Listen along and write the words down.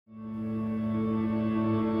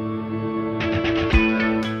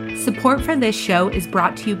Support for this show is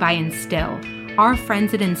brought to you by Instill. Our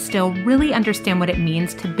friends at Instill really understand what it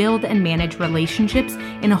means to build and manage relationships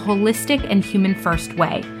in a holistic and human-first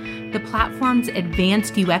way. The platform's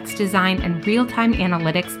advanced UX design and real-time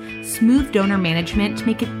analytics smooth donor management to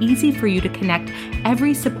make it easy for you to connect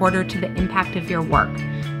every supporter to the impact of your work.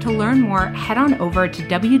 To learn more, head on over to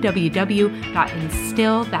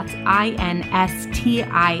www.instill, that's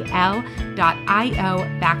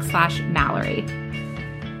instil.io/Mallory.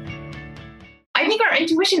 I think our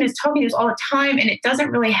intuition is telling us all the time, and it doesn't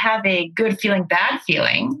really have a good feeling, bad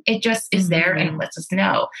feeling. It just is there and lets us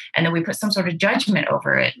know. And then we put some sort of judgment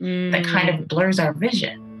over it that kind of blurs our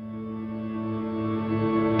vision.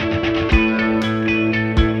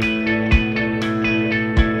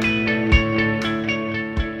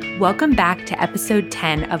 Welcome back to episode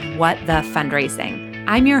 10 of What the Fundraising.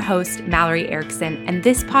 I'm your host, Mallory Erickson, and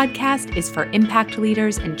this podcast is for impact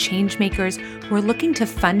leaders and change makers who are looking to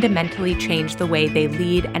fundamentally change the way they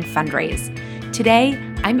lead and fundraise. Today,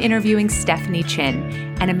 I'm interviewing Stephanie Chin,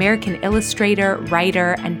 an American illustrator,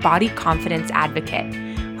 writer, and body confidence advocate.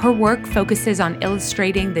 Her work focuses on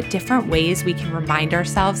illustrating the different ways we can remind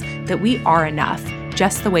ourselves that we are enough,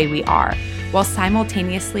 just the way we are, while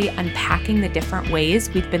simultaneously unpacking the different ways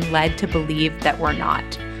we've been led to believe that we're not.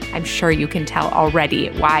 I'm sure you can tell already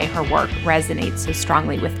why her work resonates so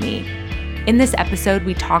strongly with me. In this episode,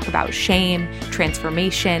 we talk about shame,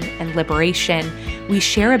 transformation, and liberation. We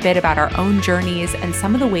share a bit about our own journeys and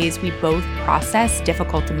some of the ways we both process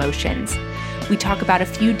difficult emotions. We talk about a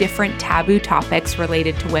few different taboo topics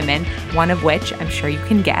related to women, one of which, I'm sure you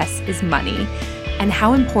can guess, is money, and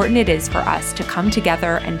how important it is for us to come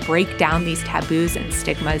together and break down these taboos and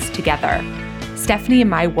stigmas together. Stephanie and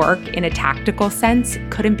my work, in a tactical sense,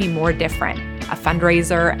 couldn't be more different, a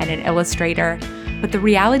fundraiser and an illustrator. But the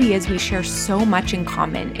reality is we share so much in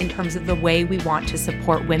common in terms of the way we want to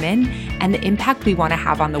support women and the impact we want to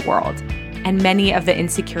have on the world, and many of the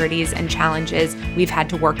insecurities and challenges we've had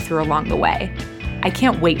to work through along the way. I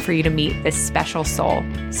can't wait for you to meet this special soul.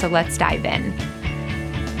 So let's dive in.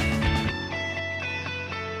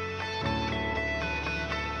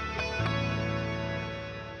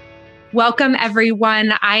 Welcome,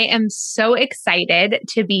 everyone. I am so excited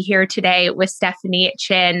to be here today with Stephanie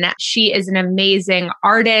Chin. She is an amazing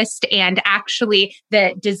artist and actually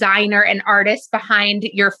the designer and artist behind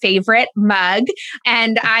your favorite mug.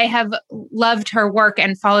 And I have loved her work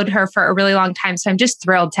and followed her for a really long time. So I'm just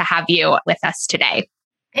thrilled to have you with us today.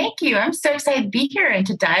 Thank you. I'm so excited to be here and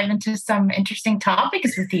to dive into some interesting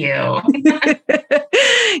topics with you.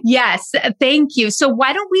 Yes, thank you. So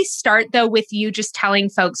why don't we start though with you just telling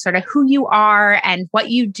folks sort of who you are and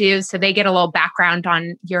what you do so they get a little background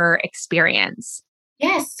on your experience.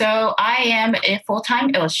 Yes, so I am a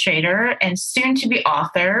full-time illustrator and soon to be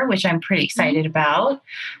author, which I'm pretty excited about.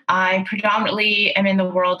 I predominantly am in the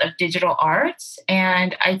world of digital arts,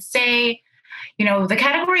 and I'd say the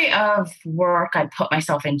category of work I put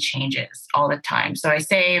myself in changes all the time. So I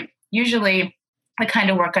say usually the kind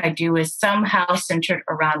of work I do is somehow centered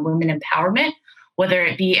around women empowerment, whether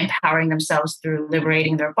it be empowering themselves through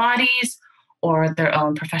liberating their bodies or their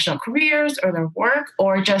own professional careers or their work,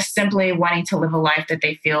 or just simply wanting to live a life that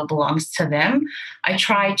they feel belongs to them. I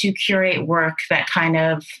try to curate work that kind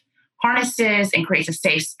of harnesses and creates a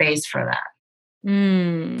safe space for that.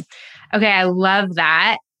 Okay, I love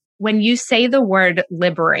that. When you say the word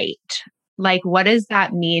liberate, what does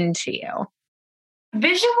that mean to you?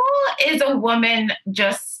 Visual is a woman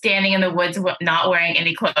just standing in the woods, not wearing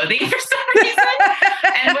any clothing for some reason.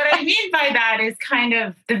 And what I mean by that is kind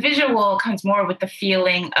of the visual comes more with the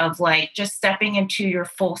feeling of just stepping into your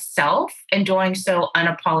full self and doing so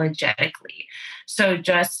unapologetically. So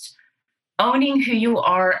just owning who you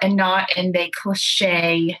are and not in the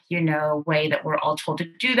cliche, way that we're all told to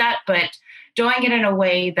do that, but doing it in a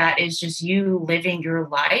way that is just you living your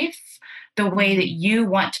life the way that you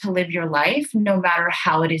want to live your life, no matter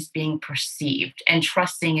how it is being perceived, and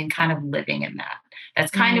trusting and kind of living in that.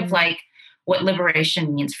 That's kind of what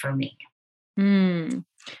liberation means for me.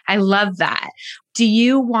 I love that. Do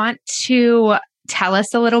you want to tell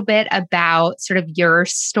us a little bit about sort of your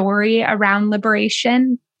story around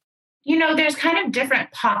liberation? There's kind of different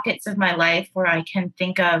pockets of my life where I can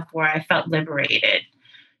think of where I felt liberated.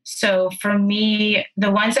 So for me,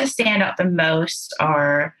 the ones that stand out the most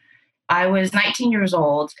are I was 19 years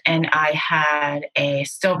old and I had a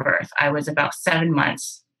stillbirth. I was about 7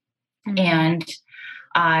 months. And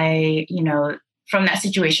I, from that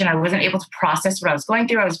situation, I wasn't able to process what I was going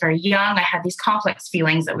through. I was very young. I had these complex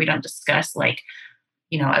feelings that we don't discuss. I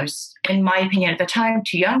was, in my opinion at the time,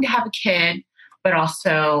 too young to have a kid. but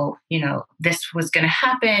also, this was going to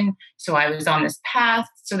happen. So I was on this path.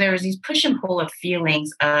 So there was these push and pull of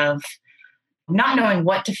feelings of not knowing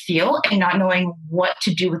what to feel and not knowing what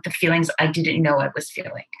to do with the feelings I didn't know I was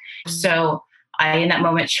feeling. So I, in that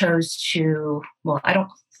moment, chose to, well, I don't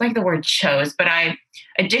like the word chose, but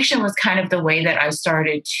addiction was kind of the way that I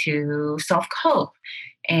started to self cope.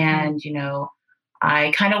 And,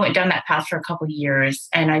 I kind of went down that path for a couple of years.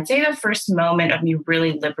 And I'd say the first moment of me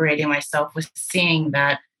really liberating myself was seeing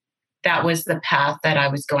that that was the path that I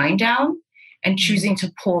was going down and choosing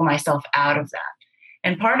to pull myself out of that.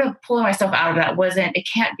 And part of pulling myself out of that it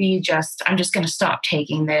can't be just, I'm just going to stop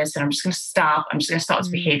taking this and I'm just going to stop this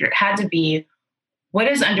behavior. It had to be, what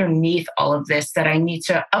is underneath all of this that I need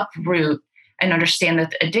to uproot and understand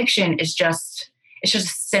that the addiction is it's just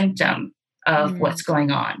a symptom of what's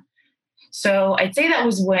going on. So I'd say that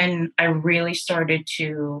was when I really started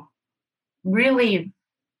to really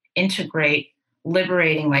integrate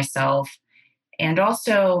liberating myself and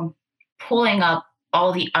also pulling up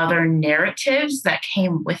all the other narratives that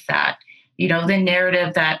came with that. The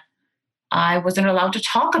narrative that I wasn't allowed to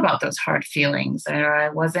talk about those hard feelings, or I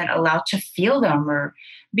wasn't allowed to feel them or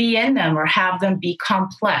be in them or have them be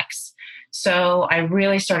complex. So I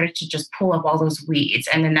really started to just pull up all those weeds.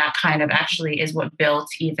 And then that kind of actually is what built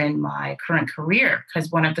even my current career. Because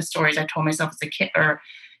one of the stories I told myself as a kid or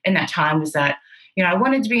in that time was that, I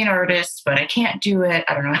wanted to be an artist, but I can't do it.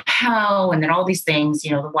 I don't know how. And then all these things,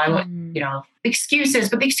 excuses,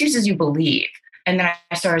 but the excuses you believe. And then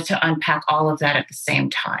I started to unpack all of that at the same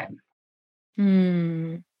time.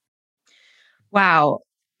 Wow.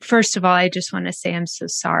 First of all, I just want to say I'm so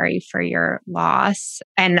sorry for your loss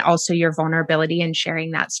and also your vulnerability in sharing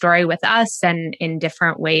that story with us and in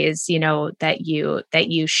different ways, that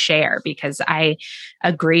you share, because I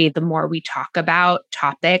agree the more we talk about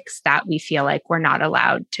topics that we feel like we're not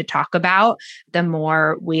allowed to talk about, the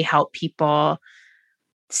more we help people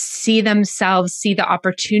see themselves, see the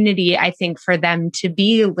opportunity, I think, for them to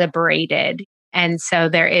be liberated. And so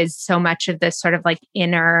there is so much of this sort of like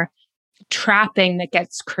inner trapping that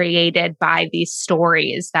gets created by these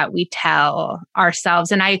stories that we tell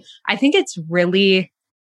ourselves. And I think it's really,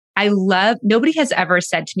 nobody has ever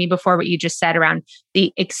said to me before what you just said around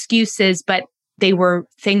the excuses, but they were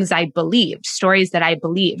things I believed, stories that I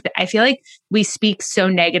believed. I feel like we speak so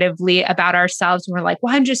negatively about ourselves and we're like,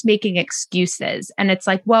 well, I'm just making excuses. And it's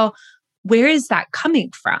like, well, where is that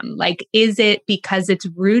coming from? Like, is it because it's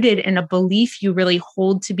rooted in a belief you really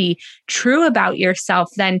hold to be true about yourself?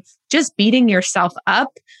 Then just beating yourself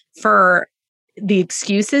up for the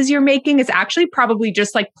excuses you're making is actually probably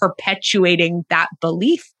just like perpetuating that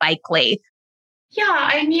belief, likely. Yeah,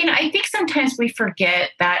 I think sometimes we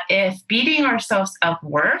forget that if beating ourselves up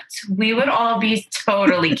worked, we would all be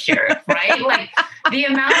totally cured, right? Like the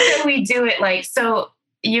amount that we do it, so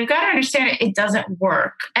you've got to understand it doesn't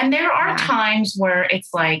work. And there are times where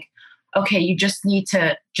it's like, okay, you just need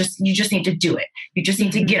to do it. You just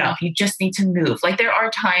need to get up. You just need to move. Like there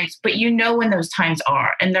are times, but when those times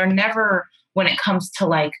are, and they're never when it comes to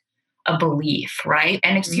like a belief, right?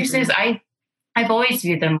 And excuses, I've always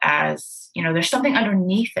viewed them as, there's something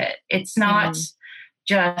underneath it. It's not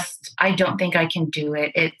just, I don't think I can do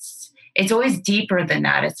it. It's always deeper than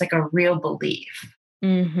that. It's like a real belief.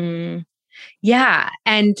 Yeah.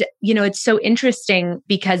 And, it's so interesting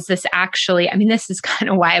because this is kind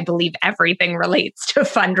of why I believe everything relates to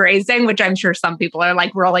fundraising, which I'm sure some people are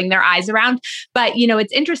like rolling their eyes around. But,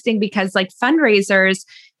 it's interesting because like fundraisers,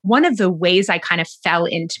 one of the ways I kind of fell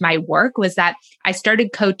into my work was that I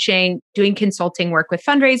started coaching, doing consulting work with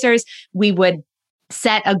fundraisers. We would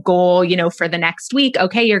set a goal, for the next week.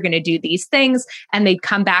 Okay, you're going to do these things. And they'd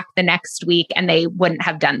come back the next week and they wouldn't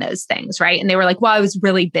have done those things. Right. And they were like, well, I was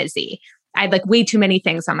really busy. I had like way too many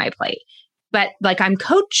things on my plate. But like I'm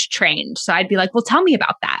coach trained. So I'd be like, well, tell me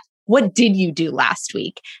about that. What did you do last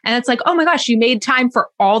week? And it's like, oh my gosh, you made time for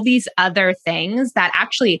all these other things that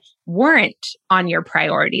actually weren't on your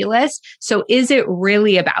priority list. So is it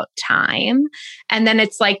really about time? And then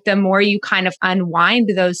it's like, the more you kind of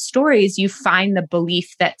unwind those stories, you find the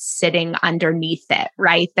belief that's sitting underneath it,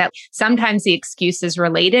 right? That sometimes the excuse is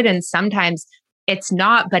related and sometimes it's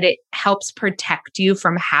not, but it helps protect you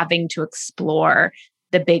from having to explore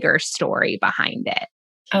the bigger story behind it.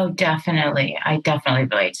 Oh, definitely. I definitely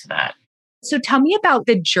relate to that. So tell me about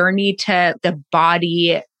the journey to the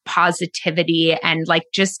body positivity and like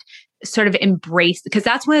just sort of embrace, because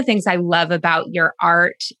that's one of the things I love about your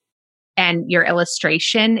art and your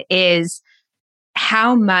illustration is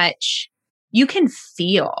how much you can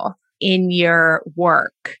feel in your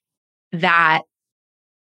work that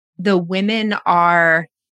the women are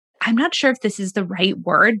I'm not sure if this is the right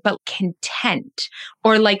word, but content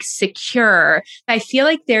or like secure. I feel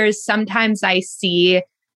like there's sometimes I see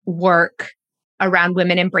work around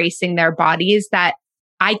women embracing their bodies that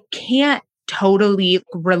I can't totally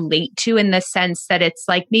relate to, in the sense that it's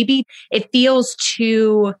like maybe it feels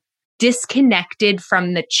too disconnected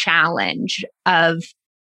from the challenge of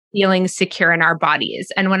feeling secure in our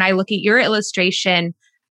bodies. And when I look at your illustration,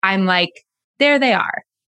 I'm like, there they are.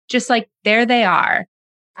 Just like, there they are.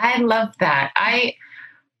 I love that.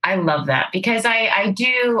 I love that because I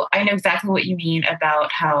know exactly what you mean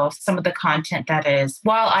about how some of the content that is,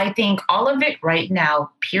 while I think all of it right now,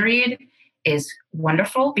 period, is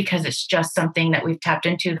wonderful because it's just something that we've tapped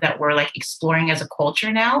into that we're like exploring as a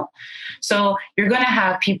culture now. So you're going to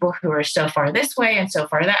have people who are so far this way and so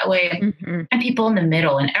far that way, and people in the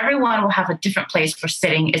middle, and everyone will have a different place for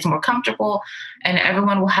sitting is more comfortable, and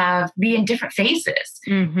everyone will be in different phases.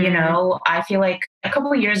 You know, I feel like a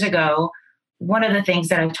couple of years ago, one of the things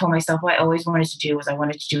that I told myself I always wanted to do was I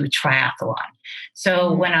wanted to do a triathlon.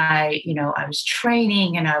 So when I was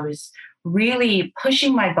training and I was really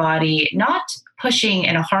pushing my body, not pushing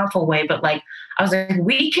in a harmful way, but like, I was like,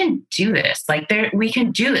 we can do this. Like we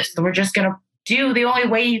can do this. So we're just going to do the only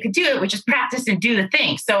way you could do it, which is practice and do the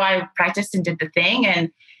thing. So I practiced and did the thing.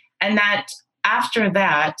 And that after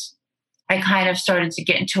that, I kind of started to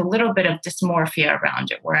get into a little bit of dysmorphia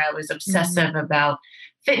around it, where I was obsessive about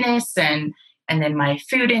fitness and then my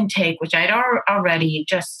food intake, which I'd already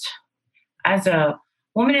just as a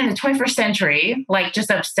woman in the 21st century, like just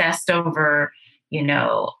obsessed over,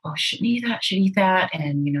 oh, shouldn't eat that.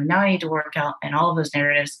 And, now I need to work out and all of those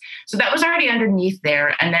narratives. So that was already underneath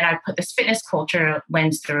there. And then I put this fitness culture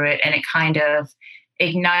lens through it, and it kind of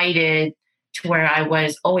ignited to where I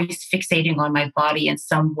was always fixating on my body in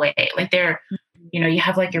some way. Like you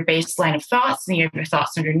have like your baseline of thoughts, and you have your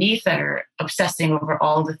thoughts underneath that are obsessing over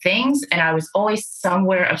all of the things. And I was always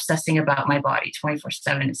somewhere obsessing about my body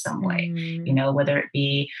 24/7 in some way, whether it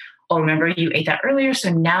be, oh, remember you ate that earlier,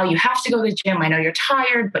 so now you have to go to the gym. I know you're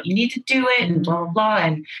tired, but you need to do it, and blah, blah, blah.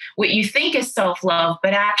 And what you think is self-love,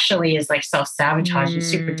 but actually is like self-sabotage and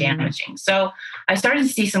super damaging. So I started to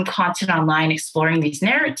see some content online exploring these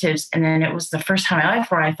narratives. And then it was the first time in my life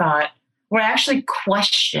where I actually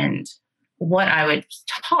questioned what I was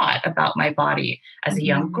taught about my body as a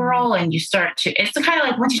young girl. And it's kind of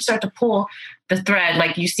like once you start to pull the thread,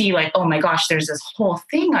 like you see like, oh my gosh, there's this whole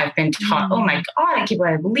thing I've been taught. Oh my God, I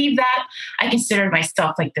can't believe that. I considered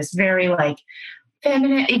myself like this very like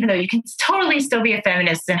feminine, even though you can totally still be a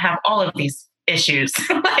feminist and have all of these issues.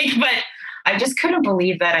 But I just couldn't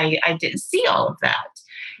believe that I didn't see all of that.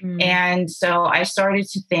 And so I started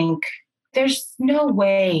to think, there's no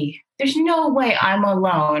way I'm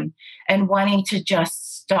alone and wanting to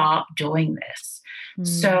just stop doing this.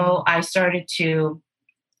 So I started to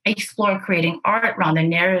explore creating art around the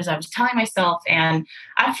narratives I was telling myself. And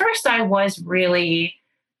at first I was really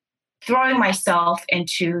throwing myself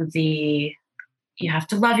into you have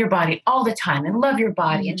to love your body all the time and love your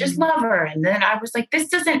body and just love her. And then I was like, this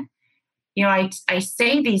doesn't, I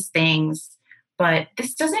say these things, but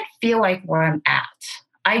this doesn't feel like where I'm at.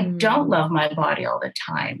 I don't love my body all the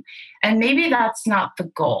time. And maybe that's not the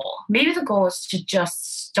goal. Maybe the goal is to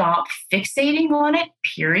just stop fixating on it,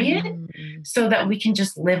 period, so that we can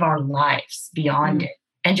just live our lives beyond it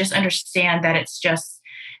and just understand that it's just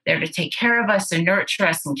there to take care of us and nurture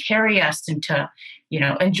us and carry us and to,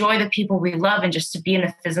 enjoy the people we love and just to be in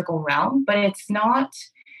the physical realm. But it's not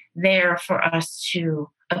there for us to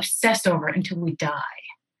obsess over until we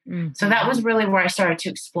die. So that was really where I started to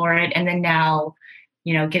explore it. And then now,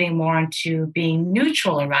 getting more into being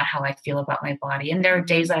neutral around how I feel about my body. And there are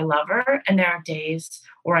days I love her, and there are days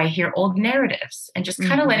where I hear old narratives, and just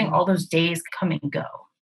kind of letting all those days come and go.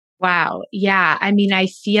 Wow. Yeah. I mean, I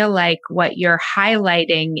feel like what you're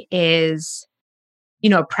highlighting is,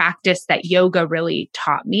 a practice that yoga really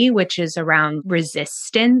taught me, which is around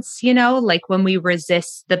resistance, like when we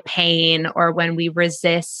resist the pain or when we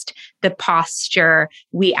resist the posture,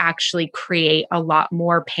 we actually create a lot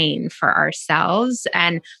more pain for ourselves.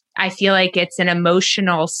 And I feel like it's an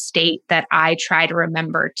emotional state that I try to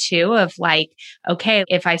remember too, of like, okay,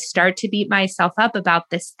 if I start to beat myself up about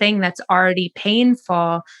this thing that's already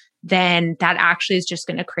painful, then that actually is just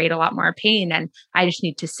going to create a lot more pain. And I just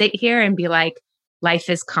need to sit here and be like,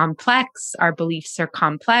 life is complex. Our beliefs are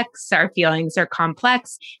complex. Our feelings are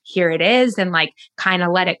complex. Here it is. And like kind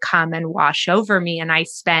of let it come and wash over me. And I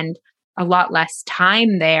spend a lot less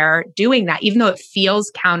time there doing that, even though it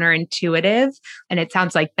feels counterintuitive. And it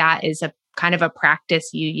sounds like that is a kind of a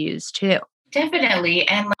practice you use too. Definitely.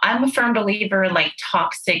 And I'm a firm believer in like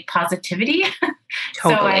toxic positivity. So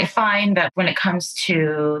I Totally. find that when it comes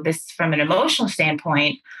to this from an emotional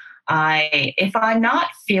standpoint, if I'm not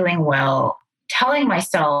feeling well, telling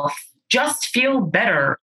myself just feel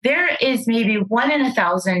better, there is maybe 1 in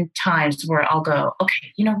 1,000 times where I'll go,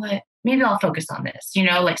 okay, you know what? Maybe I'll focus on this.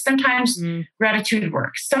 Like sometimes Mm, gratitude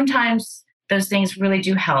works. Sometimes those things really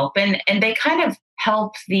do help. And they kind of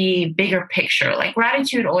help the bigger picture. Like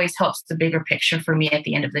gratitude always helps the bigger picture for me at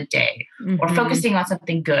the end of the day, or mhm, focusing on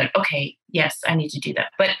something good. Okay, yes, I need to do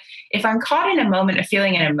that. But if I'm caught in a moment of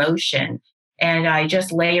feeling an emotion and I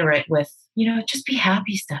just layer it with, just be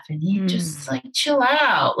happy, Stephanie, just mm, like chill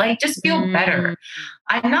out, like just feel mm, better.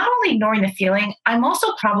 I'm not only ignoring the feeling, I'm also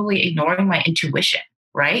probably ignoring my intuition,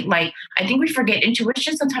 right? Like, I think we forget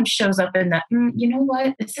intuition sometimes shows up in the, you know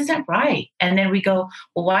what, this isn't right. And then we go,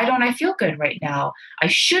 well, why don't I feel good right now? I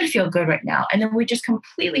should feel good right now. And then we just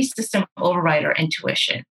completely system override our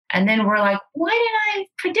intuition. And then we're like, why did I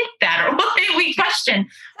predict that? Or why did we question?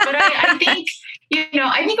 But I think,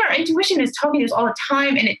 I think our intuition is telling us all the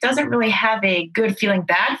time, and it doesn't really have a good feeling,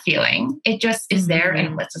 bad feeling. It just is there and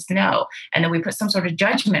it mhm, lets us know. And then we put some sort of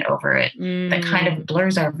judgment over it that kind of mm.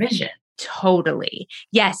 blurs our vision. Totally.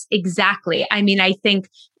 Yes, exactly. I mean, I think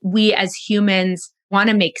we as humans want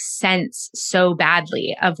to make sense so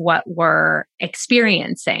badly of what we're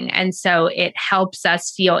experiencing. And so it helps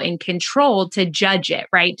us feel in control to judge it,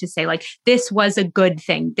 right? To say, like, this was a good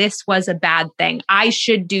thing. This was a bad thing. I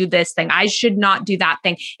should do this thing. I should not do that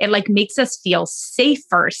thing. It like makes us feel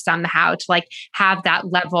safer somehow to like have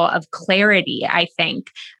that level of clarity, I think.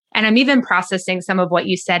 And I'm even processing some of what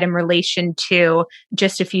you said in relation to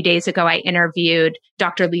just a few days ago, I interviewed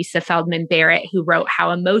Dr. Lisa Feldman Barrett, who wrote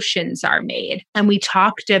How Emotions Are Made. And we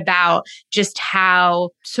talked about just how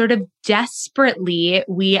sort of desperately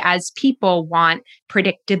we as people want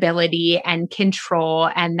predictability and control,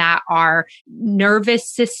 and that our nervous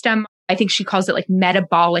system, I think she calls it like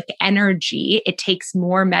metabolic energy. It takes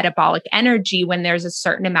more metabolic energy when there's a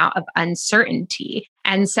certain amount of uncertainty.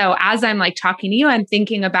 And so as I'm like talking to you, I'm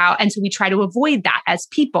thinking about, and so we try to avoid that as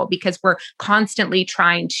people because we're constantly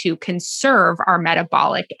trying to conserve our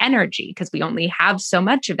metabolic energy because we only have so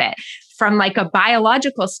much of it from like a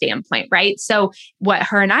biological standpoint, right? So what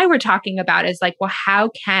her and I were talking about is like, well, how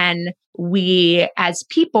can we as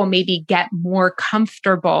people maybe get more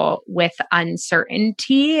comfortable with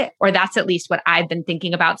uncertainty? Or that's at least what I've been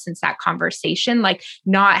thinking about since that conversation, like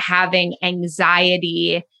not having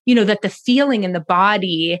anxiety, that the feeling in the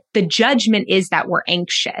body, the judgment is that we're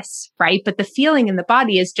anxious, right? But the feeling in the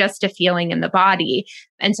body is just a feeling in the body.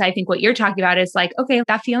 And so I think what you're talking about is like, okay,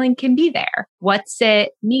 that feeling can be there. What's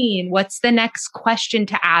it mean? What's the next question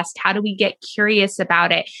to ask? How do we get curious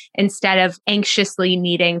about it instead of anxiously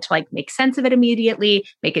needing to like make sense of it immediately,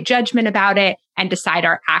 make a judgment about it, and decide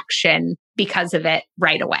our action because of it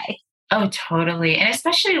right away? Oh, totally. And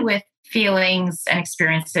especially with feelings and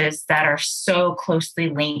experiences that are so closely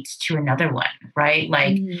linked to another one, right?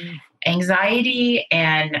 Like Mm, anxiety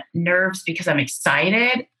and nerves because I'm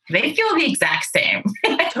excited, they feel the exact same.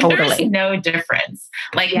 There's totally. no difference.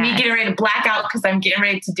 Like me Yes. getting ready to black out because I'm getting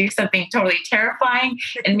ready to do something totally terrifying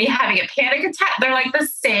and me having a panic attack, they're like the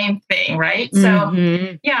same thing, right? So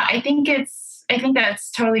Hmm. yeah, I think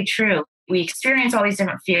that's totally true. We experience all these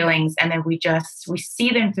different feelings and then we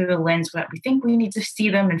see them through the lens that we think we need to see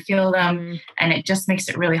them and feel them. Mm, And it just makes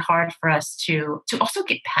it really hard for us to also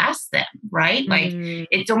get past them, right? Like mm,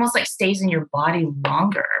 it's almost like stays in your body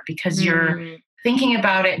longer because you're mm, thinking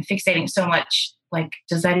about it and fixating so much. Like,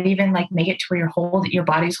 does that even like make it to where your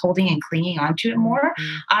body's holding and clinging onto it more?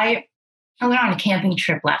 mm. I I went on a camping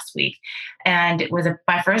trip last week and it was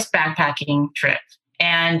my first backpacking trip.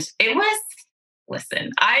 And it was,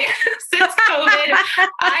 listen, since COVID,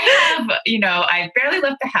 I have, I barely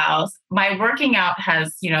left the house. My working out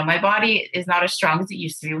has, my body is not as strong as it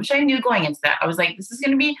used to be, which I knew going into that. I was like, this is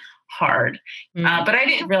going to be hard. Mm. But I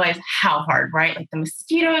didn't realize how hard, right? Like the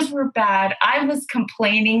mosquitoes were bad. I was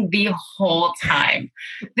complaining the whole time.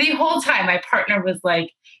 The whole time, my partner was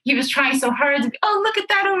like, he was trying so hard to be, oh, look at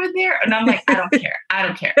that over there. And I'm like, I don't care. I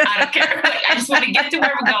don't care. I don't care. Like, I just want to get to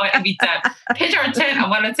where we're going and be done. Pitch our tent. I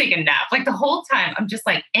want to take a nap. Like the whole time, I'm just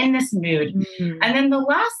like in this mood. Mm. And then the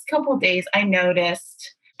last couple of days, I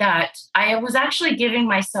noticed that I was actually giving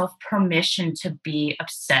myself permission to be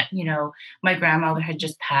upset. My grandmother had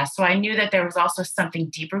just passed. So I knew that there was also something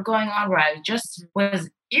deeper going on where I just was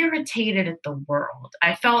irritated at the world.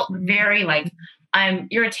 I felt very like I'm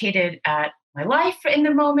irritated at my life in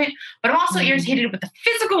the moment, but I'm also Mm. irritated with the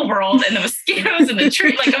physical world and the mosquitoes and the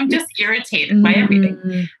tree. Like I'm just irritated by everything.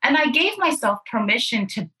 Mm. And I gave myself permission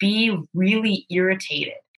to be really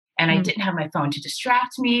irritated. And I didn't have my phone to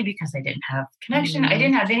distract me because I didn't have connection. I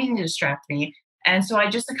didn't have anything to distract me. And so I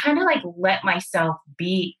just kind of like let myself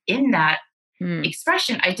be in that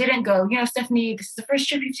expression. I didn't go, Stephanie, this is the first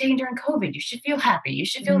trip you've taken during COVID. You should feel happy. You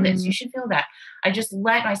should feel this. You should feel that. I just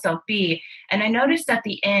let myself be. And I noticed at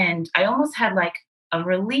the end, I almost had like a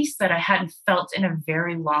release that I hadn't felt in a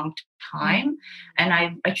very long time. And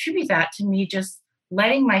I attribute that to me just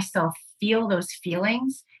letting myself feel those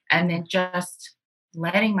feelings and then just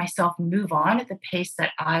letting myself move on at the pace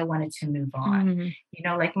that I wanted to move on.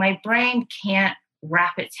 Like my brain can't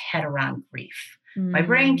wrap its head around grief. My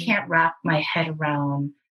brain can't wrap my head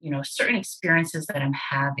around, certain experiences that I'm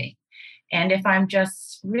having. And if I'm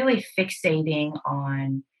just really fixating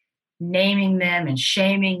on naming them and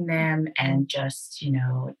shaming them and just,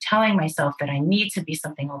 telling myself that I need to be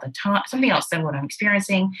something all the time, something else than what I'm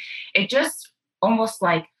experiencing, it just almost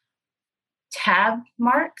like tab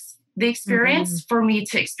marks the experience for me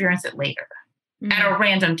to experience it later at a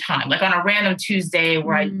random time, like on a random Tuesday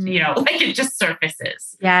where I, like it just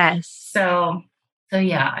surfaces. Yes. So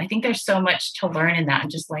yeah, I think there's so much to learn in that and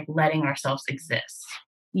just like letting ourselves exist.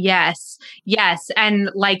 Yes. Yes. And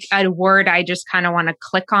like a word I just kind of want to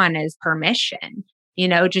click on is permission,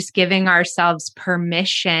 just giving ourselves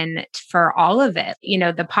permission for all of it.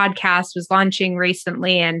 The podcast was launching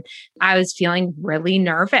recently and I was feeling really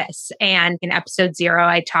nervous. And in episode 0,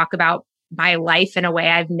 I talk about my life in a way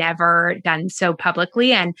I've never done so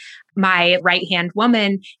publicly. And my right-hand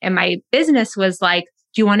woman in my business was like,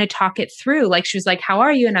 do you want to talk it through? Like, she was like, how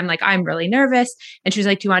are you? And I'm like, I'm really nervous. And she was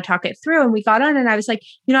like, do you want to talk it through? And we got on and I was like,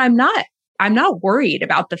 I'm not worried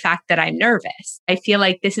about the fact that I'm nervous. I feel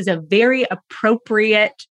like this is a very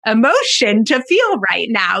appropriate emotion to feel right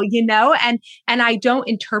now, and I don't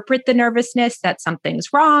interpret the nervousness that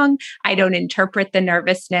something's wrong. I don't interpret the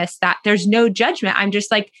nervousness that there's no judgment. I'm just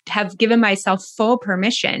like, have given myself full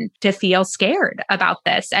permission to feel scared about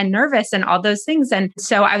this and nervous and all those things. And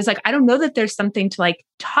so I was like, I don't know that there's something to like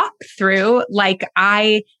talk through. Like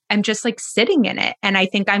I am just like sitting in it. And I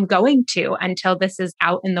think I'm going to until this is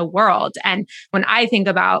out in the world. And when I think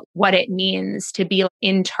about what it means to be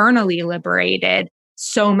internally liberated,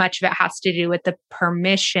 so much of it has to do with the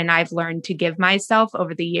permission I've learned to give myself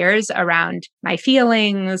over the years around my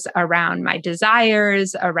feelings, around my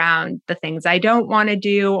desires, around the things I don't want to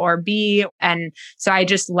do or be. And so I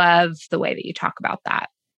just love the way that you talk about that.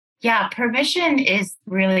 Yeah, permission is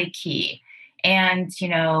really key. And,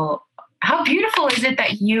 how beautiful is it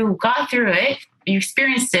that you got through it, you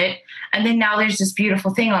experienced it, and then now there's this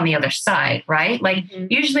beautiful thing on the other side, right? Like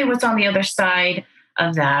usually what's on the other side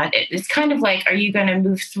of that, it's kind of like, are you going to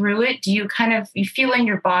move through it? Do you you feel in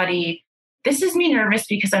your body, this is me nervous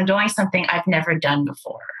because I'm doing something I've never done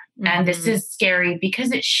before. And this is scary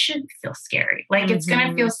because it should feel scary. Like it's going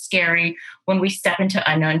to feel scary when we step into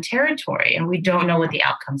unknown territory and we don't know what the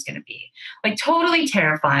outcome's going to be. Like totally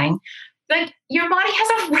terrifying. Like your body has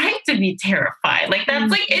a right to be terrified. Like that's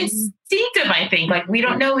like instinctive, I think. Like we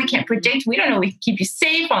don't know, we can't predict, we don't know, we can keep you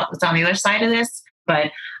safe what's on the other side of this.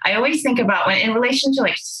 But I always think about when in relation to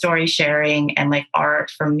like story sharing and like art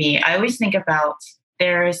for me, I always think about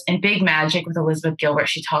there's in Big Magic with Elizabeth Gilbert,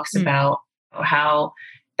 she talks about how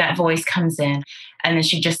that voice comes in and then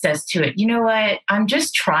she just says to it, you know what? I'm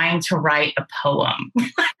just trying to write a poem.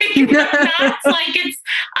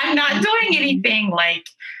 I'm not doing anything, like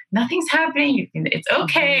nothing's happening. It's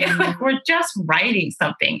okay. Like we're just writing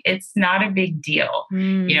something. It's not a big deal,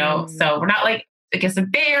 so we're not like against a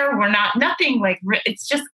bear. We're not nothing like, it's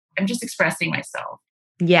just, I'm just expressing myself.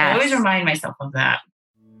 Yeah. I always remind myself of that.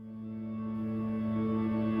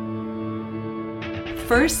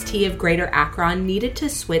 First Tee of Greater Akron needed to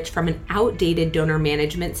switch from an outdated donor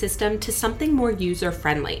management system to something more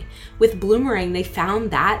user-friendly. With Bloomerang, they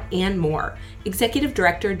found that and more. Executive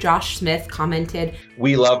Director Josh Smith commented,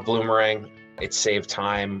 "We love Bloomerang. It's saved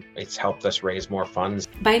time. It's helped us raise more funds."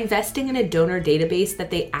 By investing in a donor database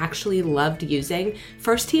that they actually loved using,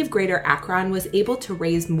 First Tee of Greater Akron was able to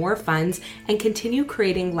raise more funds and continue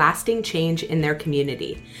creating lasting change in their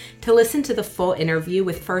community. To listen to the full interview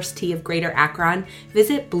with First Tee of Greater Akron,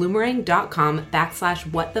 visit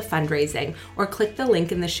bloomerang.com/whatthefundraising or click the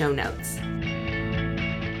link in the show notes.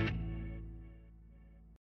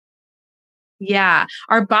 Yeah.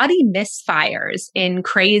 Our body misfires in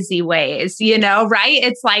crazy ways, right?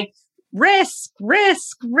 It's like risk,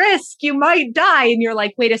 you might die. And you're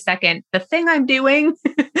like, wait a second, the thing I'm doing,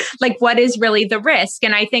 Like, what is really the risk?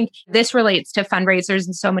 And I think this relates to fundraisers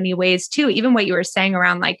in so many ways too. Even what you were saying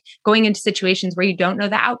around like going into situations where you don't know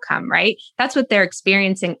the outcome, right? That's what they're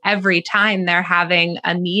experiencing every time they're having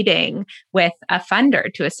a meeting with a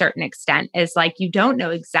funder to a certain extent, is like, you don't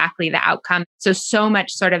know exactly the outcome. So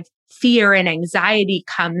much sort of fear and anxiety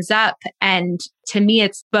comes up. And to me,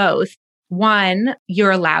 it's both. One,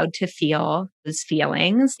 you're allowed to feel those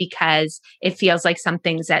feelings because it feels like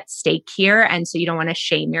something's at stake here. And so you don't want to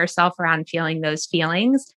shame yourself around feeling those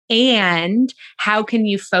feelings. And how can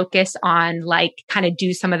you focus on like kind of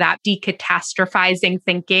do some of that decatastrophizing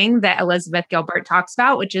thinking that Elizabeth Gilbert talks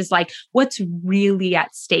about, which is like, what's really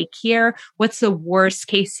at stake here? What's the worst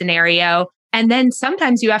case scenario? And then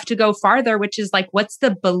sometimes you have to go farther, which is like, what's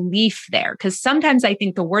the belief there? Because sometimes I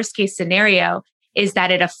think the worst case scenario is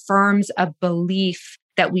that it affirms a belief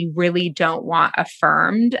that we really don't want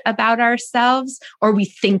affirmed about ourselves, or we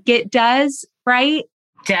think it does, right?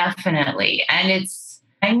 Definitely. And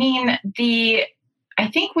I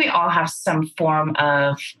think we all have some form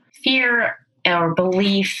of fear or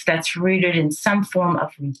belief that's rooted in some form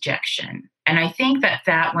of rejection. And I think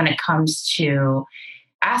that when it comes to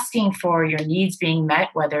asking for your needs being met,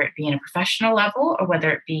 whether it be in a professional level or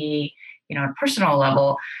whether it be, a personal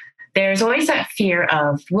level, there's always that fear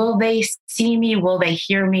of, will they see me? Will they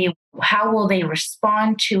hear me? How will they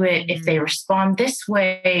respond to it? If they respond this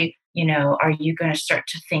way, are you going to start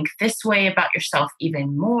to think this way about yourself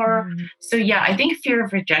even more? So yeah, I think fear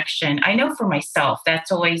of rejection, I know for myself, that's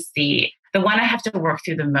always the one I have to work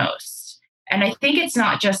through the most. And I think it's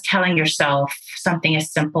not just telling yourself something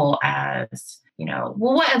as simple as, well,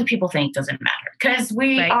 what other people think doesn't matter, because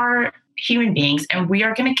we are human beings and we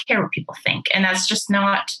are going to care what people think. And that's just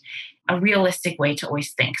not a realistic way to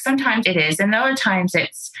always think. Sometimes it is. And other times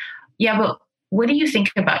it's, yeah, but what do you think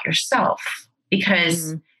about yourself?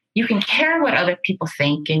 Because you can care what other people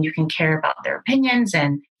think and you can care about their opinions.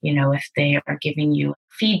 And, if they are giving you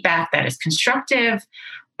feedback that is constructive,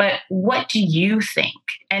 but what do you think?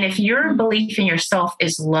 And if your belief in yourself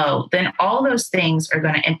is low, then all those things are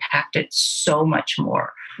going to impact it so much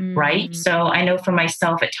more, right? So I know for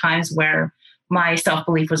myself at times where my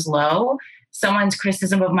self-belief was low, someone's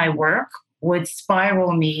criticism of my work would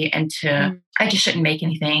spiral me into, I just shouldn't make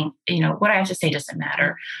anything. What I have to say doesn't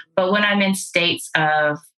matter. But when I'm in states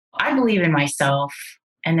of, I believe in myself,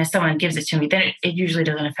 and then someone gives it to me, then it usually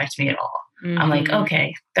doesn't affect me at all. I'm like,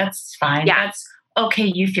 okay, that's fine. Yeah. That's okay.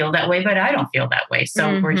 You feel that way, but I don't feel that way.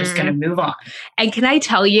 So we're just going to move on. And can I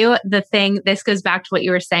tell you this goes back to what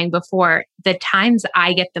you were saying before, the times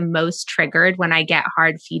I get the most triggered when I get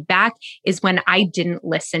hard feedback is when I didn't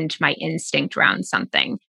listen to my instinct around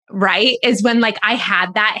something. Right? Is when like I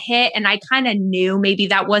had that hit and I kind of knew maybe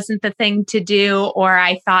that wasn't the thing to do, or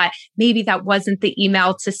I thought maybe that wasn't the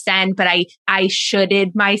email to send, but I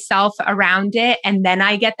shoulded myself around it. And then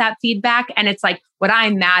I get that feedback. And it's like, what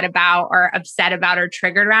I'm mad about or upset about or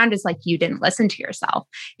triggered around is like, you didn't listen to yourself,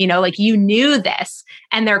 like you knew this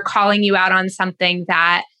and they're calling you out on something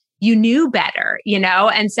that you knew better,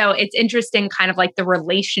 And so it's interesting kind of like the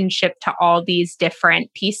relationship to all these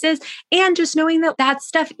different pieces and just knowing that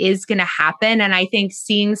stuff is going to happen. And I think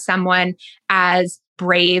seeing someone as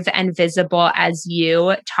brave and visible as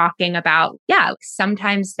you talking about,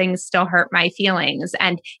 sometimes things still hurt my feelings.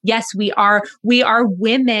 And yes, we are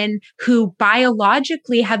women who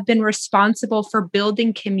biologically have been responsible for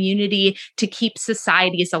building community to keep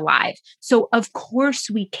societies alive. So of course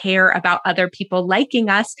we care about other people liking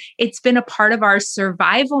us. It's been a part of our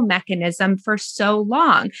survival mechanism for so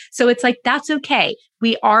long. So it's like, that's okay.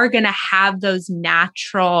 We are going to have those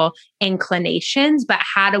natural inclinations, but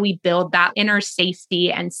how do we build that inner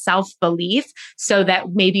safety and self-belief so that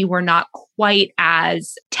maybe we're not quite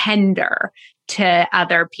as tender to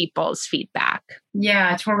other people's feedback?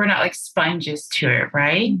 Yeah, it's where we're not like sponges to it,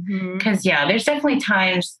 right? Because there's definitely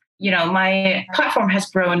times, my platform has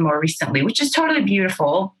grown more recently, which is totally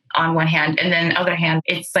beautiful on one hand. And then other hand,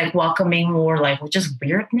 it's like welcoming more like just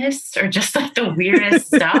weirdness or just like the weirdest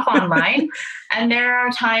stuff online. And there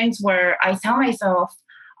are times where I tell myself,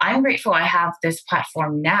 I'm grateful I have this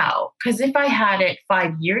platform now. Because if I had it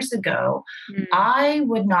 5 years ago, I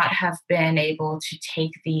would not have been able to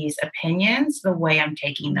take these opinions the way I'm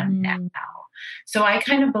taking them now. So I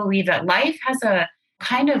kind of believe that life has a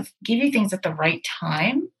kind of give you things at the right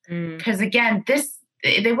time. Because again,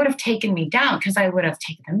 they would have taken me down because I would have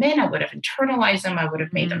taken them in. I would have internalized them. I would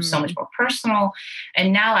have made them so much more personal.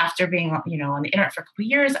 And now after being, on the internet for a couple of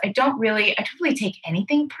years, I don't really take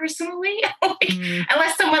anything personally.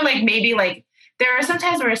 Unless someone there are some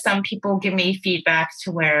times where some people give me feedback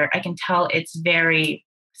to where I can tell it's very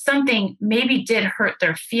something maybe did hurt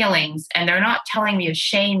their feelings and they're not telling me to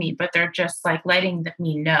shame me, but they're just like letting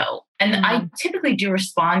me know. And I typically do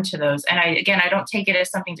respond to those. And I don't take it as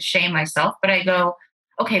something to shame myself, but I go,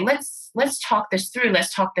 okay, let's talk this through.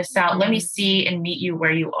 Let's talk this out. Let me see and meet you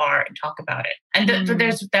where you are and talk about it. And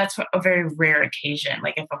that's a very rare occasion.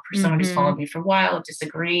 Like if someone who's followed me for a while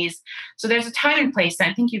disagrees. So there's a time and place. And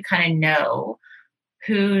I think you kind of know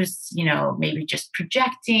who's, maybe just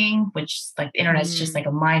projecting, which like the internet's just like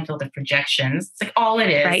a minefield of projections. It's like all it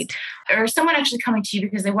is. Right. Or someone actually coming to you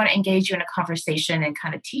because they want to engage you in a conversation and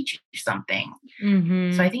kind of teach you something.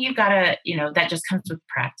 So I think you've got to, that just comes with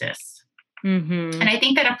practice. And I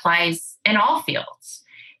think that applies in all fields.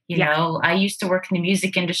 You know, I used to work in the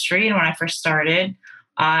music industry. And when I first started,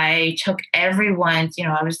 I took everyone's,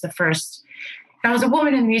 I was a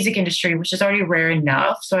woman in the music industry, which is already rare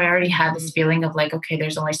enough. So I already had this feeling of like, okay,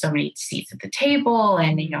 there's only so many seats at the table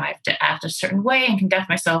and, I have to act a certain way and conduct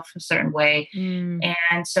myself a certain way.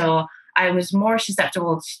 And so I was more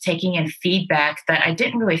susceptible to taking in feedback that I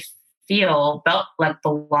didn't really feel like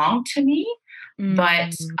belonged to me,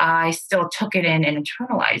 but I still took it in and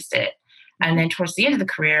internalized it. And then towards the end of the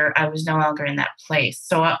career, I was no longer in that place.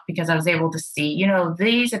 So because I was able to see,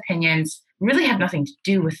 these opinions really have nothing to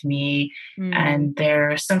do with me. And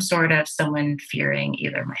they're some sort of someone fearing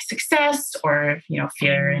either my success or,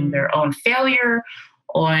 fearing their own failure.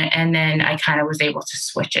 And then I kind of was able to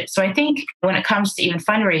switch it. So I think when it comes to even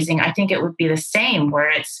fundraising, I think it would be the same where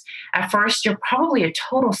it's at first, you're probably a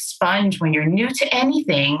total sponge when you're new to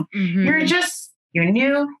anything. You're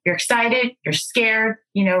new, you're excited, you're scared,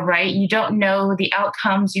 right? You don't know the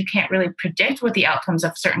outcomes. You can't really predict what the outcomes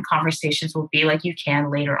of certain conversations will be like you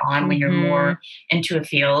can later on when you're more into a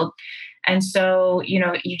field. And so,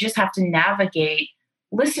 you just have to navigate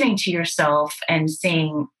listening to yourself and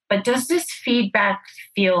saying, but does this feedback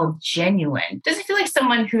feel genuine? Does it feel like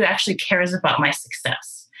someone who actually cares about my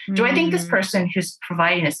success? Do I think this person who's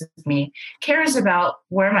providing this with me cares about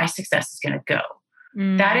where my success is going to go?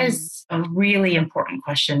 That is a really important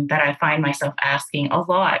question that I find myself asking a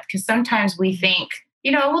lot, because sometimes we think,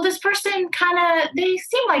 this person they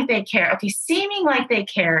seem like they care. Okay, seeming like they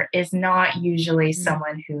care is not usually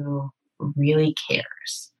someone who really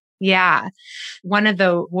cares. Yeah. One of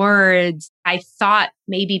the words I thought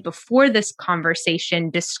maybe before this conversation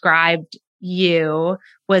described you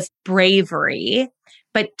was bravery.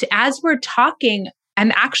 But as we're talking,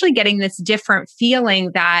 I'm actually getting this different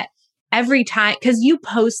feeling that every time, because you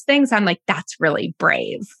post things, I'm like, that's really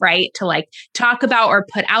brave, right? To like talk about or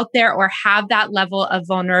put out there or have that level of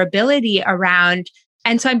vulnerability around.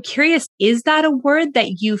 And so I'm curious, is that a word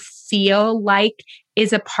that you feel like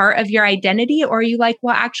is a part of your identity? Or are you like,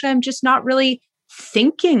 well, actually, I'm just not really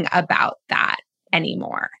thinking about that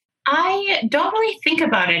anymore? I don't really think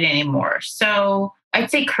about it anymore. So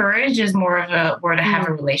I'd say courage is more of a word I have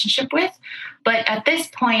a relationship with. But at this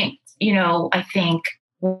point, I think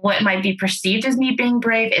what might be perceived as me being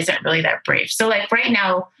brave isn't really that brave. So like right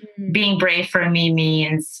now, being brave for me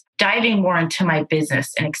means diving more into my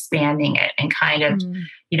business and expanding it and kind of,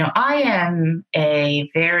 I am a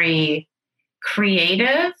very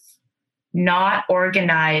creative, not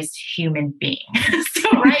organized human being.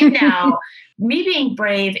 So right now, me being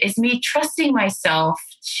brave is me trusting myself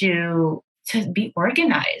to be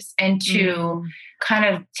organized and to kind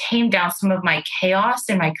of tame down some of my chaos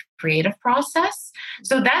in my creative process.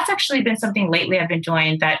 So that's actually been something lately I've been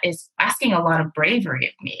doing that is asking a lot of bravery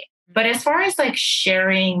of me. But as far as like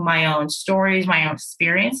sharing my own stories, my own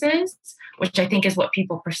experiences, which I think is what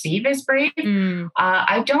people perceive as brave,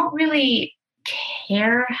 I don't really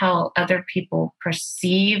care how other people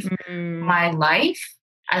perceive my life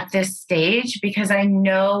at this stage, because I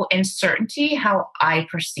know in certainty how I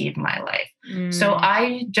perceive my life. So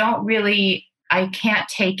I can't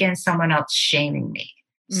take in someone else shaming me.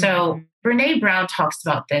 So Brene Brown talks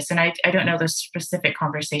about this, and I don't know the specific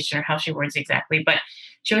conversation or how she words exactly, but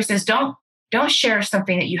she always says, don't share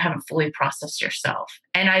something that you haven't fully processed yourself.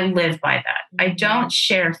 And I live by that. I don't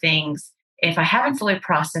share things if I haven't fully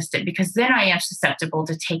processed it, because then I am susceptible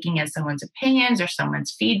to taking in someone's opinions or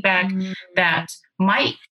someone's feedback that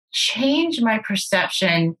might change my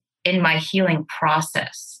perception in my healing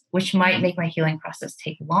process, which might make my healing process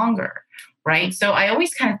take longer, right? So I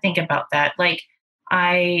always kind of think about that. Like,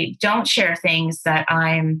 I don't share things that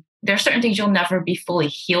there are certain things you'll never be fully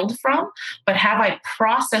healed from, but have I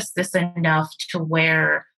processed this enough to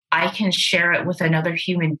where I can share it with another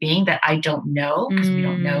human being that I don't know, because we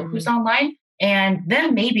don't know who's online, and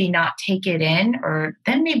then maybe not take it in, or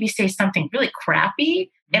then maybe say something really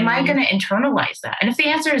crappy. Am I going to internalize that? And if the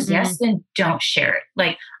answer is yes, then don't share it.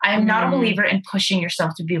 Like, I am not a believer in pushing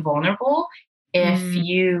yourself to be vulnerable if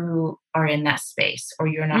you are in that space or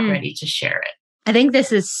you're not ready to share it. I think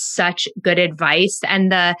this is such good advice.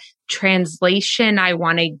 And the translation I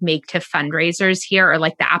want to make to fundraisers here, or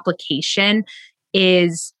like the application,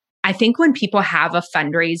 is I think when people have a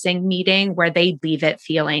fundraising meeting where they leave it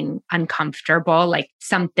feeling uncomfortable, like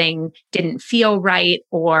something didn't feel right,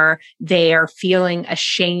 or they're feeling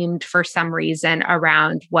ashamed for some reason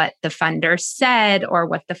around what the funder said or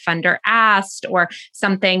what the funder asked or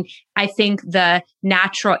something, I think the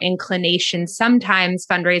natural inclination, sometimes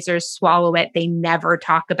fundraisers swallow it, they never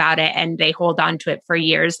talk about it, and they hold on to it for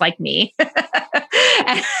years, like me,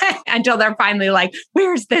 until they're finally like,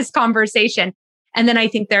 where's this conversation? And then I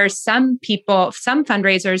think there are some people, some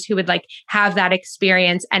fundraisers who would like have that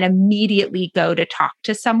experience and immediately go to talk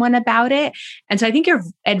to someone about it. And so I think your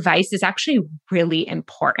advice is actually really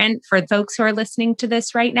important for folks who are listening to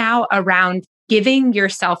this right now around giving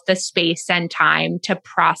yourself the space and time to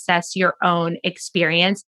process your own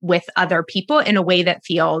experience with other people in a way that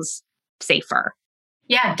feels safer.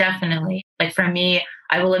 Yeah, definitely. Like for me,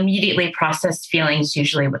 I will immediately process feelings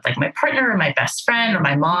usually with like my partner or my best friend or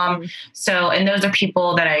my mom. So, and those are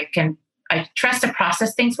people that I trust to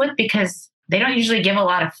process things with because they don't usually give a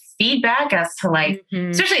lot of feedback as to like,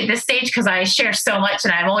 especially at this stage, because I share so much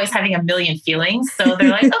and I'm always having a million feelings. So they're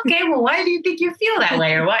like, okay, well, why do you think you feel that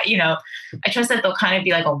way? Or what, I trust that they'll kind of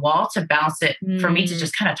be like a wall to bounce it for me to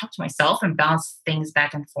just kind of talk to myself and bounce things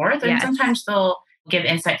back and forth. And sometimes they'll give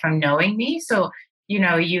insight from knowing me. So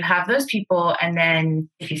you have those people, and then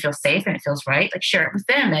if you feel safe and it feels right, like share it with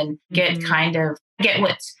them and get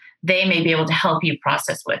what they may be able to help you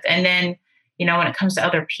process with. And then, when it comes to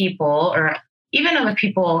other people or even other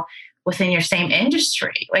people within your same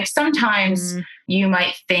industry, like sometimes you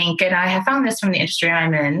might think, and I have found this from the industry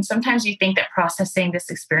I'm in, sometimes you think that processing this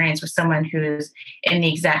experience with someone who's in the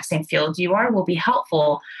exact same field you are will be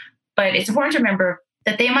helpful. But it's important to remember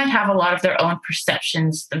that they might have a lot of their own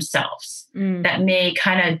perceptions themselves that may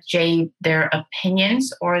kind of jade their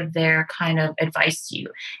opinions or their kind of advice to you.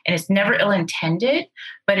 And it's never ill-intended,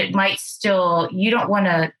 but it might still, you don't want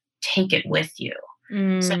to take it with you.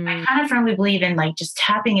 So I kind of firmly believe in like just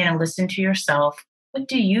tapping in and listen to yourself. What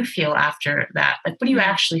do you feel after that? Like, what do you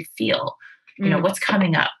actually feel? What's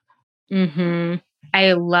coming up?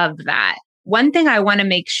 I love that. One thing I want to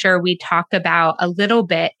make sure we talk about a little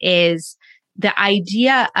bit is the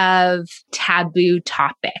idea of taboo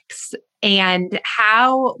topics and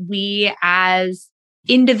how we as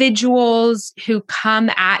individuals who come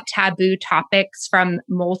at taboo topics from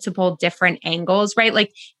multiple different angles, right?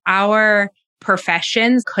 Like our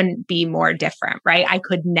professions couldn't be more different, right? I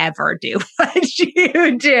could never do what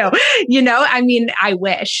you do. I mean, I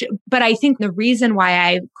wish, but I think the reason why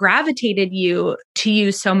I gravitated to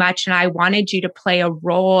you so much and I wanted you to play a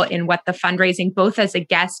role in What the Fundraising, both as a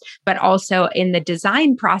guest, but also in the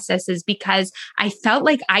design process, is because I felt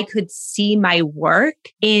like I could see my work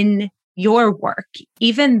in your work,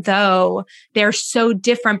 even though they're so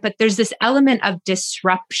different, but there's this element of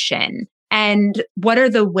disruption. And what are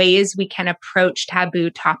the ways we can approach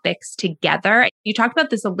taboo topics together? You talked about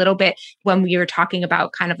this a little bit when we were talking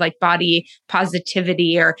about kind of like body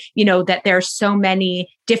positivity or, that there are so many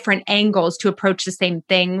different angles to approach the same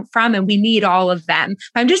thing from, and we need all of them.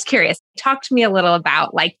 I'm just curious, talk to me a little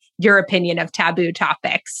about like your opinion of taboo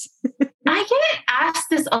topics. I get asked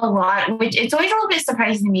this a lot, which it's always a little bit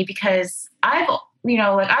surprising to me because I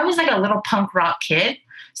was like a little punk rock kid.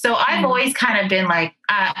 So I've always kind of been like,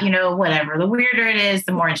 whatever, the weirder it is,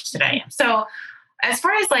 the more interested I am. So as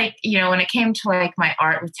far as like, when it came to like my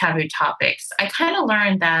art with taboo topics, I kind of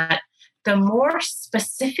learned that the more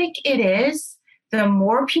specific it is, the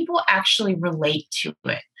more people actually relate to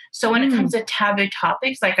it. So when it comes to taboo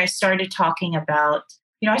topics, like I started talking about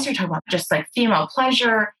just like female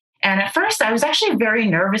pleasure. And at first I was actually very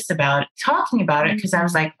nervous about talking about it because I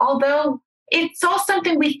was like, although it's all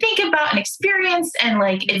something we think about and experience and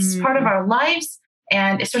like it's part of our lives.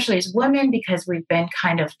 And especially as women, because we've been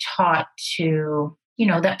kind of taught to,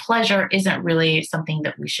 that pleasure isn't really something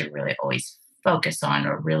that we should really always focus on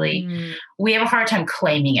or really, we have a hard time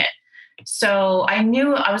claiming it. So I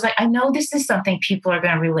was like, I know this is something people are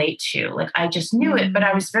going to relate to. Like I just knew it, but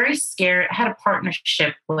I was very scared. I had a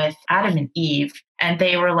partnership with Adam and Eve and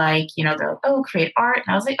they were like, they're like, oh, create art.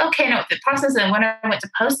 And I was like, okay, no, the process. And when I went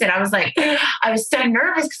to post it, I was like, I was so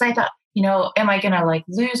nervous because I thought, am I going to like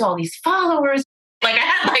lose all these followers? Like I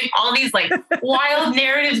had like all these like wild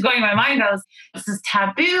narratives going in my mind. This is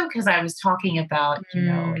taboo because I was talking about,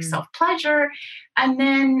 like self-pleasure. And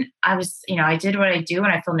then I was, I did what I do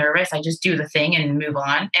when I feel nervous. I just do the thing and move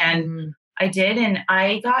on. And I did. And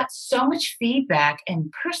I got so much feedback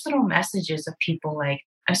and personal messages of people like,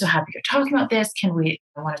 I'm so happy you're talking about this. I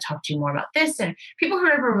want to talk to you more about this. And people who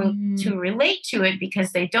are able to relate to it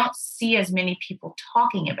because they don't see as many people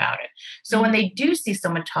talking about it. So when they do see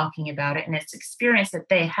someone talking about it and it's experience that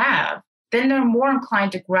they have, then they're more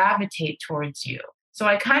inclined to gravitate towards you. So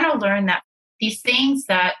I kind of learned that these things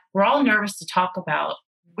that we're all nervous to talk about,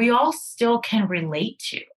 we all still can relate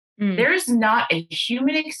to. There's not a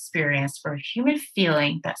human experience or a human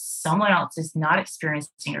feeling that someone else is not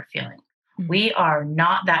experiencing or feeling. We are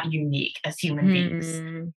not that unique as human beings,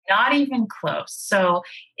 not even close. So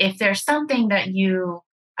if there's something that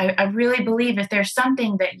I really believe if there's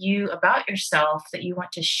something that about yourself that you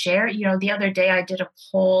want to share, the other day I did a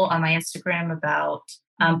poll on my Instagram about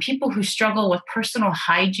people who struggle with personal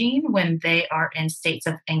hygiene when they are in states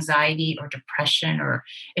of anxiety or depression, or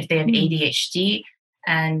if they have ADHD.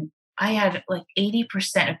 And I had like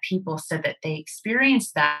 80% of people said that they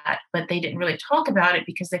experienced that, but they didn't really talk about it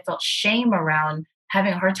because they felt shame around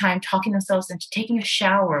having a hard time talking themselves into taking a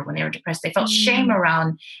shower when they were depressed. They felt shame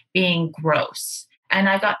around being gross. And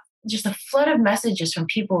I got just a flood of messages from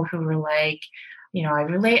people who were like,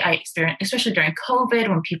 I experienced, especially during COVID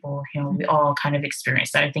when people, we all kind of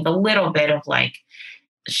experienced that. I think a little bit of like,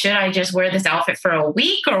 should I just wear this outfit for a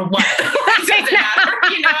week or what? Does it matter,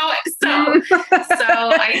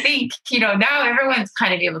 So I think, now everyone's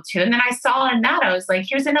kind of able to. And then I saw in that, I was like,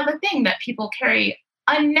 here's another thing that people carry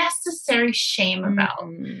unnecessary shame about.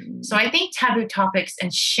 So I think taboo topics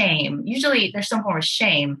and shame, usually there's some form of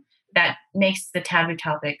shame that makes the taboo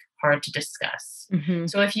topic hard to discuss.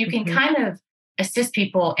 So if you can kind of assist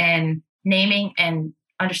people in naming and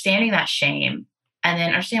understanding that shame, and then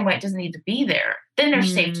understand why it doesn't need to be there, then they're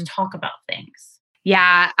safe to talk about things.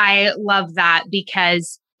 Yeah, I love that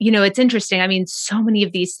because, it's interesting. I mean, so many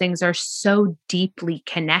of these things are so deeply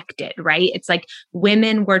connected, right? It's like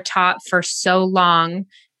women were taught for so long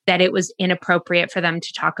that it was inappropriate for them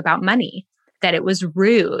to talk about money, that it was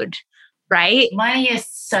rude, right? Money is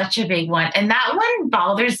such a big one. And that one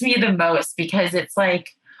bothers me the most because it's like,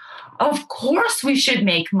 of course we should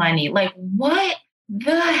make money. Like, what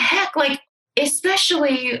the heck? Like,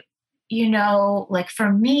 especially, like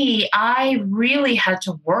for me, I really had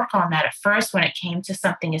to work on that at first when it came to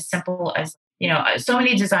something as simple as, so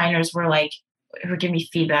many designers were like, who give me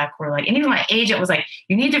feedback were like, and even my agent was like,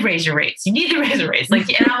 you need to raise your rates. You need to raise your rates. Like,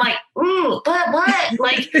 and I'm like, ooh, but what?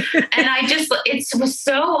 Like, and it was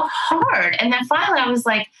so hard. And then finally I was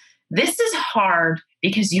like, this is hard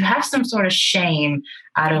because you have some sort of shame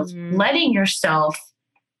out of letting yourself,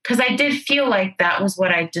 because I did feel like that was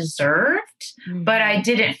what I deserved, but I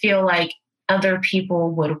didn't feel like other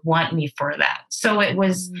people would want me for that. So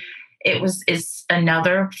it's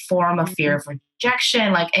another form of fear of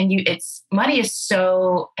rejection. Like, and money is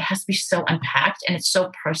it has to be so unpacked and it's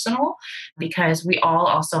so personal because we all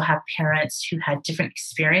also have parents who had different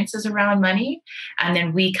experiences around money. And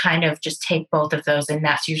then we kind of just take both of those and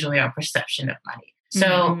that's usually our perception of money.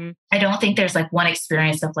 So I don't think there's like one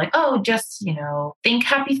experience of like, oh, just, think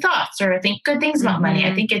happy thoughts or think good things about money.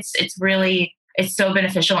 I think it's so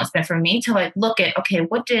beneficial. It's been for me to like, look at, okay,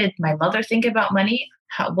 what did my mother think about money?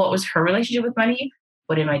 What was her relationship with money?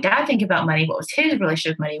 What did my dad think about money? What was his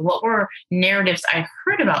relationship with money? What were narratives I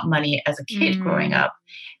heard about money as a kid growing up?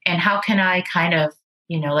 And how can I kind of,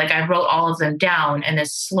 like I wrote all of them down and then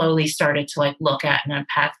slowly started to like look at and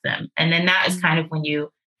unpack them. And then that is kind of when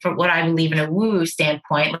for what I believe in a woo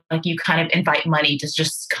standpoint, like you kind of invite money to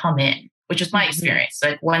just come in, which was my experience.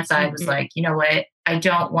 Like once I was like, you know what, I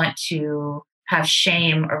don't want to have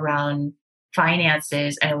shame around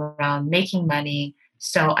finances and around making money.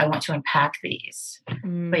 So I want to unpack these.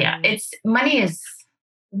 But yeah, money is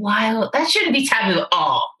wild. That shouldn't be taboo at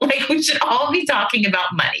all. Like we should all be talking about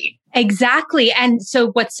money. Exactly. And so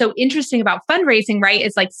what's so interesting about fundraising, right,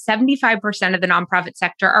 is like 75% of the nonprofit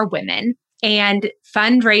sector are women. And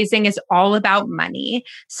fundraising is all about money.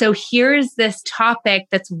 So here's this topic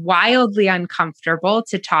that's wildly uncomfortable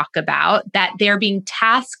to talk about, that they're being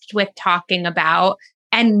tasked with talking about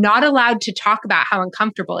and not allowed to talk about how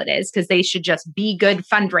uncomfortable it is because they should just be good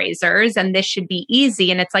fundraisers and this should be easy.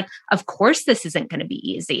 And it's like, of course, this isn't going to be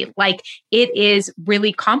easy. Like it is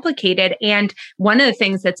really complicated. And one of the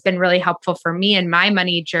things that's been really helpful for me in my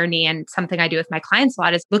money journey and something I do with my clients a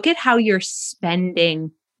lot is look at how you're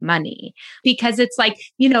spending money. Because it's like,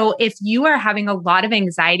 if you are having a lot of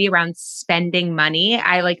anxiety around spending money,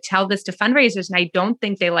 I like tell this to fundraisers and I don't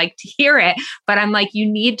think they like to hear it, but I'm like,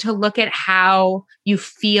 you need to look at how you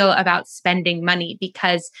feel about spending money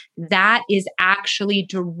because that is actually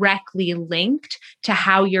directly linked to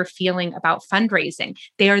how you're feeling about fundraising.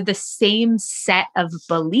 They are the same set of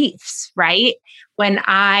beliefs, right? when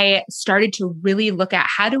I started to really look at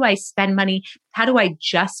how do I spend money? How do I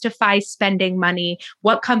justify spending money?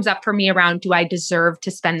 What comes up for me around, do I deserve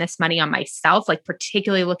to spend this money on myself? Like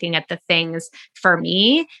particularly looking at the things for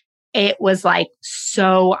me, it was like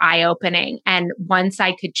so eye-opening. And once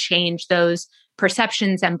I could change those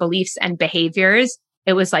perceptions and beliefs and behaviors,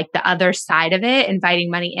 it was like the other side of it,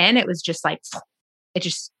 inviting money in. It was just like, it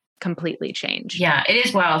just completely changed. Yeah, it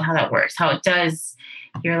is wild how that works, how it does.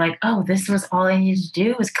 You're like, oh, this was all I needed to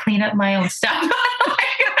do was clean up my own stuff.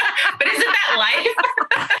 But isn't that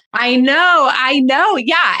life? I know.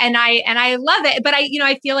 Yeah. And I love it. But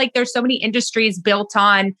I feel like there's so many industries built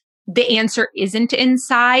on the answer isn't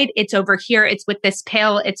inside. It's over here. It's with this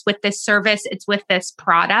pill. It's with this service. It's with this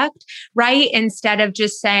product, right? Instead of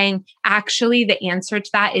just saying, actually, the answer to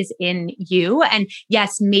that is in you. And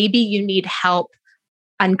yes, maybe you need help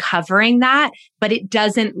uncovering that, but it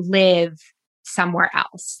doesn't live somewhere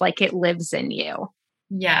else. Like it lives in you.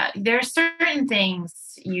 Yeah, there's certain things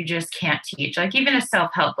you just can't teach. Like even a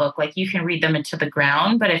self-help book, like you can read them into the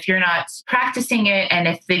ground, but if you're not practicing it, and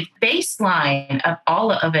if the baseline of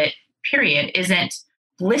all of it, period, isn't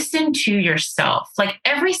listen to yourself. Like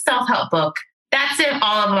every self-help book, that's it,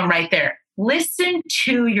 all of them right there. Listen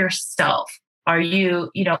to yourself. Are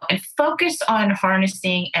you, and focus on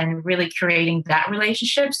harnessing and really creating that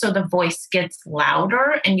relationship so the voice gets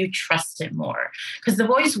louder and you trust it more. Because the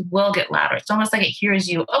voice will get louder. It's almost like it hears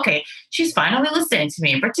you, okay, she's finally listening to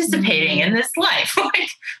me, participating in this life.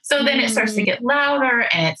 So then it starts to get louder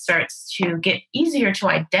and it starts to get easier to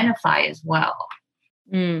identify as well.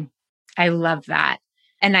 I love that.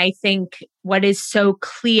 And I think what is so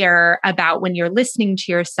clear about when you're listening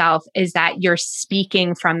to yourself is that you're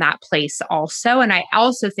speaking from that place also. And I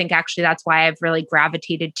also think actually that's why I've really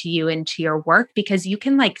gravitated to you and to your work, because you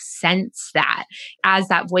can like sense that as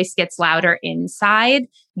that voice gets louder inside,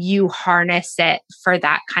 you harness it for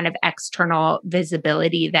that kind of external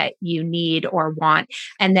visibility that you need or want.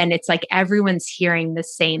 And then it's like everyone's hearing the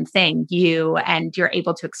same thing, and you're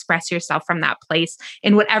able to express yourself from that place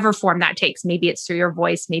in whatever form that takes. Maybe it's through your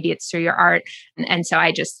voice, maybe it's through your art. And so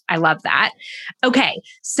I love that. Okay.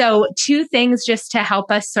 So 2 things just to help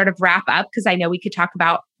us sort of wrap up, because I know we could talk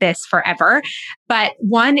about this forever. But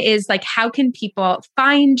one is like, how can people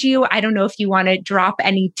find you? I don't know if you want to drop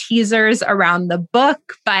any teasers around the book,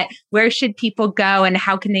 but where should people go and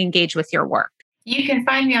how can they engage with your work? You can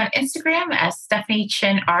find me on Instagram as Stephanie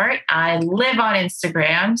Chin Art. I live on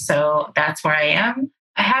Instagram, so that's where I am.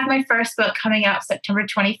 I have my first book coming out September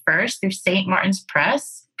 21st through St. Martin's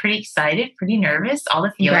Press. Pretty excited, pretty nervous, all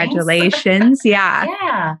the feelings. Congratulations. Yeah.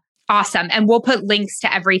 Yeah. Awesome. And we'll put links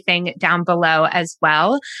to everything down below as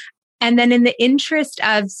well. And then in the interest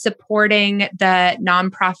of supporting the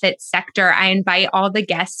nonprofit sector, I invite all the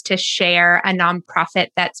guests to share a nonprofit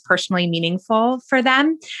that's personally meaningful for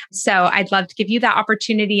them. So I'd love to give you that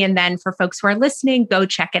opportunity. And then for folks who are listening, go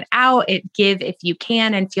check it out. Give if you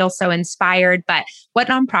can and feel so inspired. But what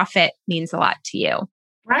nonprofit means a lot to you?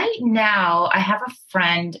 Right now, I have a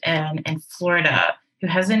friend in Florida who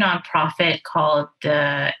has a nonprofit called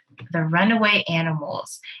the Runaway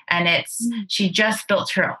Animals. And she just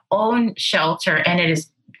built her own shelter. And it is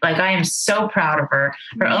like, I am so proud of her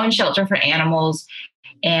own shelter for animals.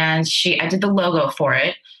 And I did the logo for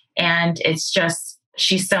it. And it's just,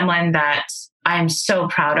 she's someone that I'm so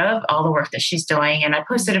proud of, all the work that she's doing. And I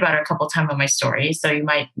posted about her a couple of times on my story. So you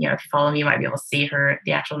might, if you follow me, you might be able to see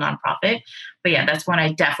the actual nonprofit. But yeah, that's one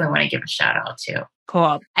I definitely want to give a shout out to.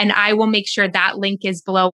 Cool. And I will make sure that link is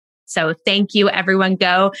below. So thank you, everyone.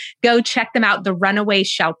 Go check them out, The Runaway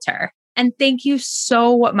Shelter. And thank you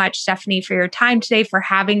so much, Stephanie, for your time today, for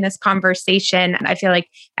having this conversation. And I feel like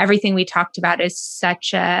everything we talked about is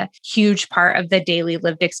such a huge part of the daily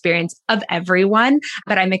lived experience of everyone.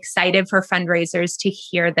 But I'm excited for fundraisers to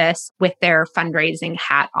hear this with their fundraising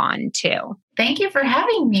hat on too. Thank you for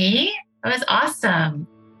having me. It was awesome.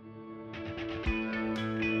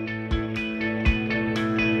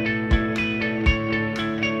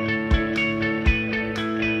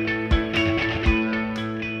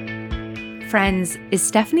 Friends, is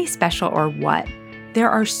Stephanie special or what? There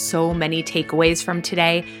are so many takeaways from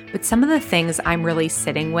today, but some of the things I'm really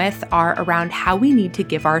sitting with are around how we need to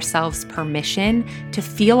give ourselves permission to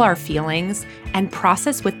feel our feelings and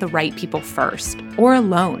process with the right people first, or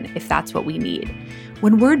alone if that's what we need.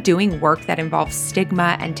 When we're doing work that involves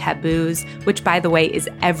stigma and taboos, which by the way is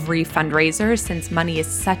every fundraiser since money is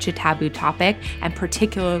such a taboo topic, and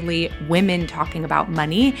particularly women talking about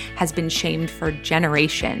money has been shamed for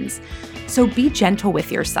generations. So be gentle with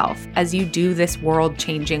yourself as you do this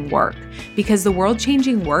world-changing work, because the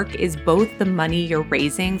world-changing work is both the money you're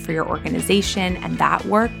raising for your organization and that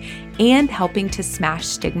work, and helping to smash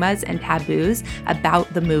stigmas and taboos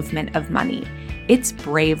about the movement of money. It's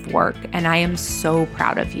brave work, and I am so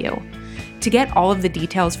proud of you. To get all of the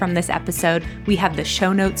details from this episode, we have the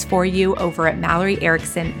show notes for you over at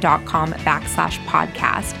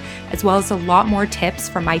MalloryErickson.com/podcast, as well as a lot more tips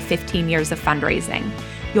from my 15 years of fundraising.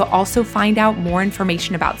 You'll also find out more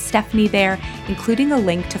information about Stephanie there, including a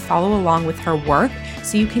link to follow along with her work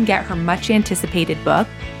so you can get her much anticipated book,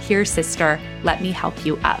 Here Sister, Let Me Help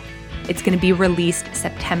You Up. It's going to be released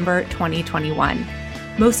September 2021.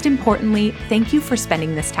 Most importantly, thank you for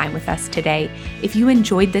spending this time with us today. If you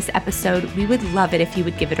enjoyed this episode, we would love it if you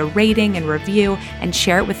would give it a rating and review and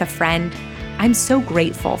share it with a friend. I'm so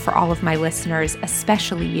grateful for all of my listeners,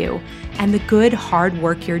 especially you, and the good, hard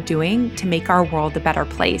work you're doing to make our world a better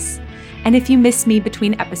place. And if you miss me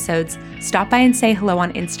between episodes, stop by and say hello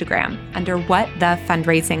on Instagram under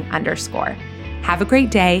 @whatthefundraising_. Have a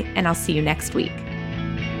great day, and I'll see you next week.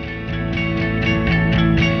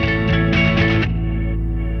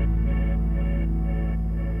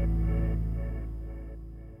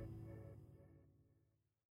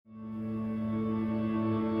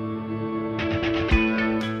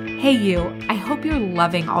 Hey you, I hope you're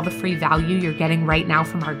loving all the free value you're getting right now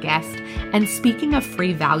from our guest. And speaking of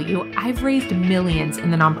free value, I've raised millions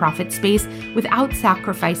in the nonprofit space without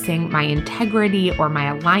sacrificing my integrity or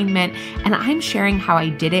my alignment, and I'm sharing how I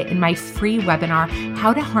did it in my free webinar,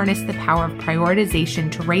 How to Harness the Power of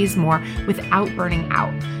Prioritization to Raise More Without Burning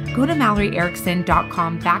Out. Go to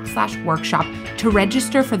MalloryErickson.com/workshop to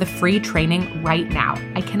register for the free training right now.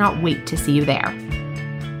 I cannot wait to see you there.